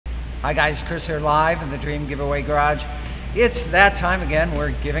Hi guys, Chris here live in the Dream Giveaway Garage. It's that time again.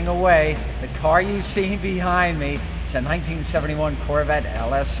 We're giving away the car you see behind me. It's a 1971 Corvette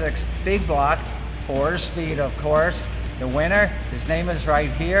LS6 big block, 4-speed of course. The winner, his name is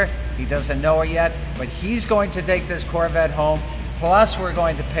right here. He doesn't know it yet, but he's going to take this Corvette home. Plus we're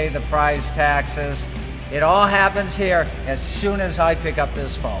going to pay the prize taxes. It all happens here as soon as I pick up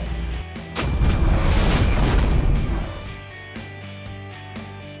this phone.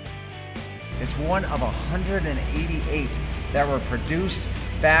 It's one of 188 that were produced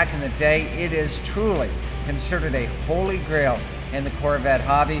back in the day. It is truly considered a holy grail in the Corvette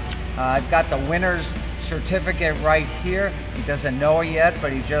hobby. I've got the winner's certificate right here. He doesn't know it yet,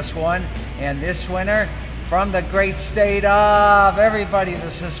 but he just won. And this winner from the great state of, everybody,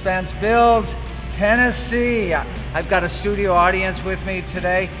 the suspense builds, Tennessee. I've got a studio audience with me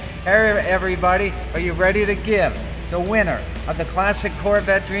today. Everybody, are you ready to give the winner of the classic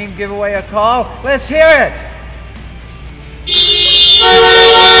Corvette Dream Giveaway a call? Let's hear it.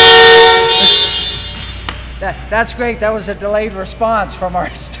 That's great. That was a delayed response from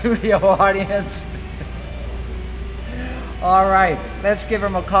our studio audience. All right, let's give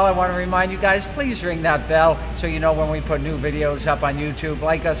him a call. I want to remind you guys, please ring that bell so you know when we put new videos up on YouTube.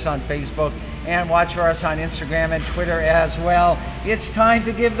 Like us on Facebook and watch for us on Instagram and Twitter as well. It's time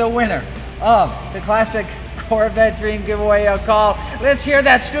to give the winner of the classic Corvette Dream Giveaway a call. Let's hear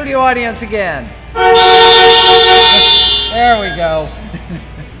that studio audience again. There we go.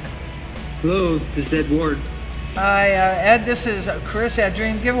 Hello, this is Ed Ward. Hi, Ed, this is Chris at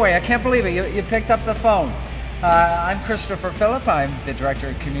Dream Giveaway. I can't believe it, you picked up the phone. I'm Christopher Phillip. I'm the Director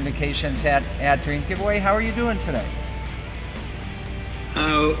of Communications at Dream Giveaway. How are you doing today?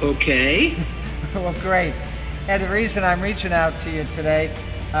 Okay. Well, great. And the reason I'm reaching out to you today,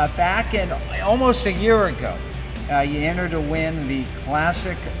 back in almost a year ago, you entered to win the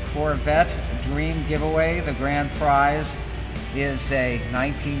classic Corvette Dream Giveaway. The grand prize is a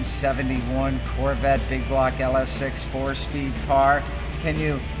 1971 Corvette big block LS6 4-speed car. Can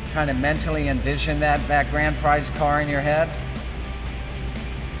you kind of mentally envision that grand prize car in your head?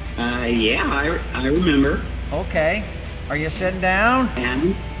 Yeah, I remember. Okay. Are you sitting down?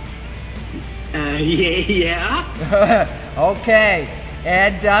 And yeah. Okay.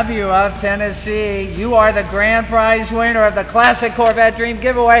 Ed W of Tennessee, you are the grand prize winner of the classic Corvette Dream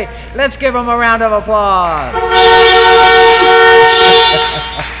Giveaway. Let's give him a round of applause.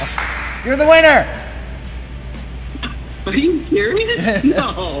 You're the winner. Are you serious?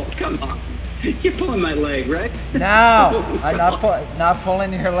 No, come on. You're pulling my leg, right? No, I'm not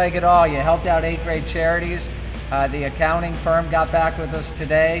pulling your leg at all. You helped out 8 great charities. The accounting firm got back with us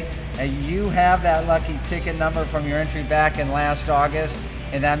today. You have that lucky ticket number from your entry back in last August,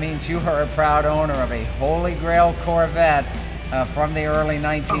 and that means you are a proud owner of a Holy Grail Corvette from the early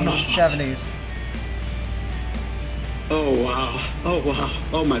 1970s. Oh, wow. Oh, wow.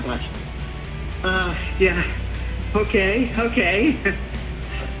 Oh, my gosh. Yeah. Okay.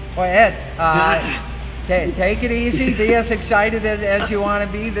 Well, Ed, take it easy. Be as excited as you want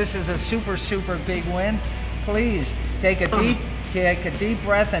to be. This is a super big win. Please take a deep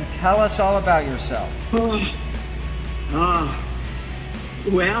breath and tell us all about yourself.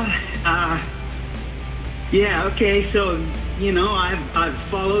 Yeah, okay, so, you know, I've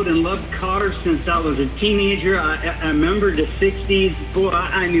followed and loved cars since I was a teenager. I remember the 60s. Boy,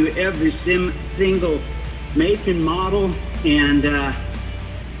 I knew every single make and model, and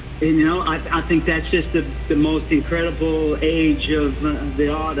you know, I think that's just the most incredible age of the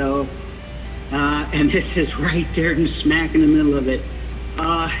auto. And this is right there and smack in the middle of it.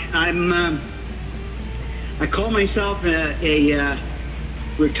 I call myself a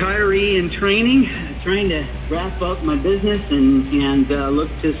retiree in training, trying to wrap up my business and look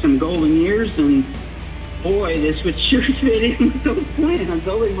to some golden years. And boy, this would sure fit in with those plans.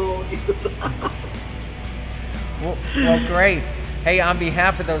 Holy moly. Well, great. Hey, on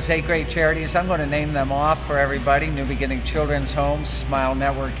behalf of those 8 great charities, I'm going to name them off for everybody. New Beginning Children's Homes, Smile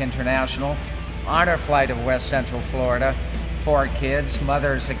Network International, Honor Flight of West Central Florida, For Kids,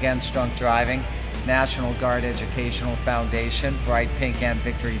 Mothers Against Drunk Driving, National Guard Educational Foundation, Bright Pink and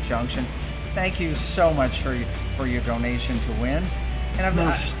Victory Junction. Thank you so much for your donation to win. And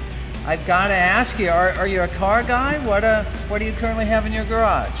I've got to ask you, are you a car guy? What do you currently have in your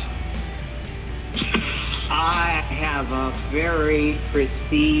garage? I have a very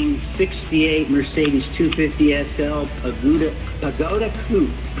pristine 68 Mercedes 250 SL Pagoda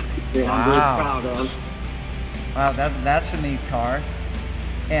Coupe that I'm very proud of. Wow, that's a neat car.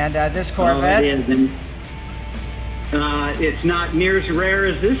 And this Corvette? Oh, it is. It's not near as rare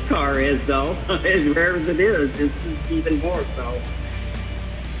as this car is, though. As rare as it is, it's even more so.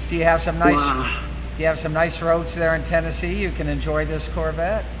 Do you have some nice? Wow. Do you have some nice roads there in Tennessee? You can enjoy this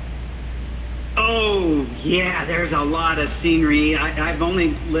Corvette. Oh yeah, there's a lot of scenery. I've only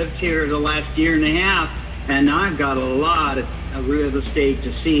lived here the last year and a half, and I've got a lot of real estate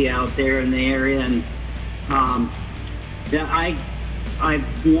to see out there in the area. And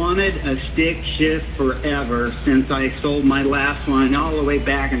I've wanted a stick shift forever since I sold my last one, all the way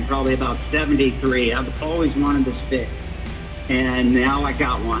back in probably about '73. I've always wanted a stick, and now I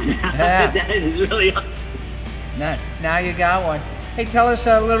got one. Yeah. That is really awesome. Now you got one. Hey, tell us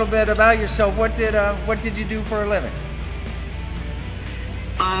a little bit about yourself. What did you do for a living?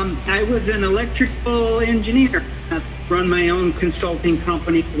 I was an electrical engineer. I've run my own consulting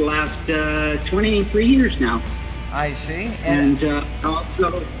company for the last 23 years now. I see. And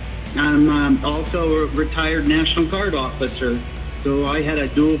also, I'm also a retired National Guard officer. So I had a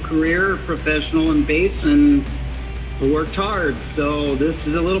dual career, professional and base, and worked hard. So this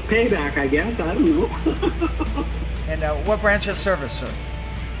is a little payback, I guess. I don't know. And what branch of service, sir?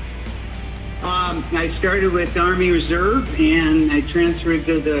 I started with Army Reserve, and I transferred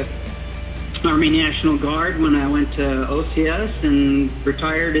to the Army National Guard when I went to OCS and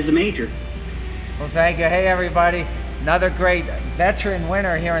retired as a major. Well, thank you. Hey, everybody. Another great veteran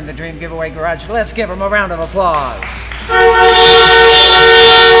winner here in the Dream Giveaway Garage. Let's give him a round of applause.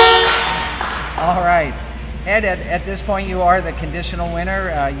 All right. Ed, at this point, you are the conditional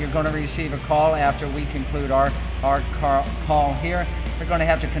winner. You're going to receive a call after we conclude our call here. We're going to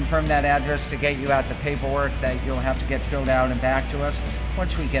have to confirm that address to get you out the paperwork that you'll have to get filled out and back to us.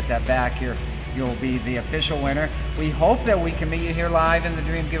 Once we get that back, you'll be the official winner. We hope that we can meet you here live in the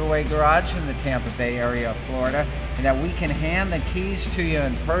Dream Giveaway Garage in the Tampa Bay area of Florida, and that we can hand the keys to you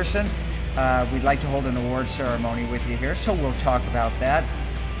in person. We'd like to hold an award ceremony with you here, so we'll talk about that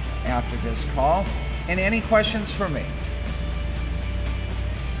after this call. And any questions for me?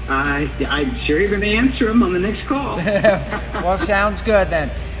 I'm sure you're going to answer them on the next call. Well, sounds good then.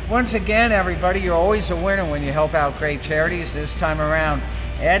 Once again, everybody, you're always a winner when you help out great charities. This time around,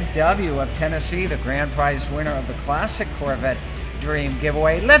 Ed W of Tennessee, the grand prize winner of the classic Corvette Dream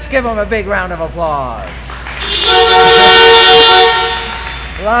Giveaway. Let's give him a big round of applause.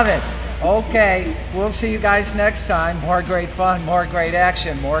 Love it. Okay, we'll see you guys next time. More great fun, more great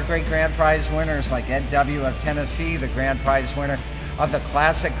action, more great grand prize winners like Ed W of Tennessee, the grand prize winner of the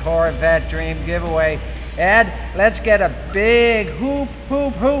classic Corvette Dream Giveaway. Ed, let's get a big hoop,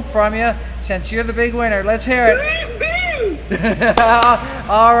 hoop, hoop from you. Since you're the big winner, let's hear it.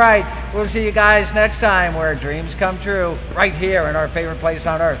 All right, we'll see you guys next time where dreams come true right here in our favorite place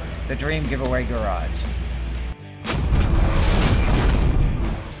on earth, the Dream Giveaway Garage.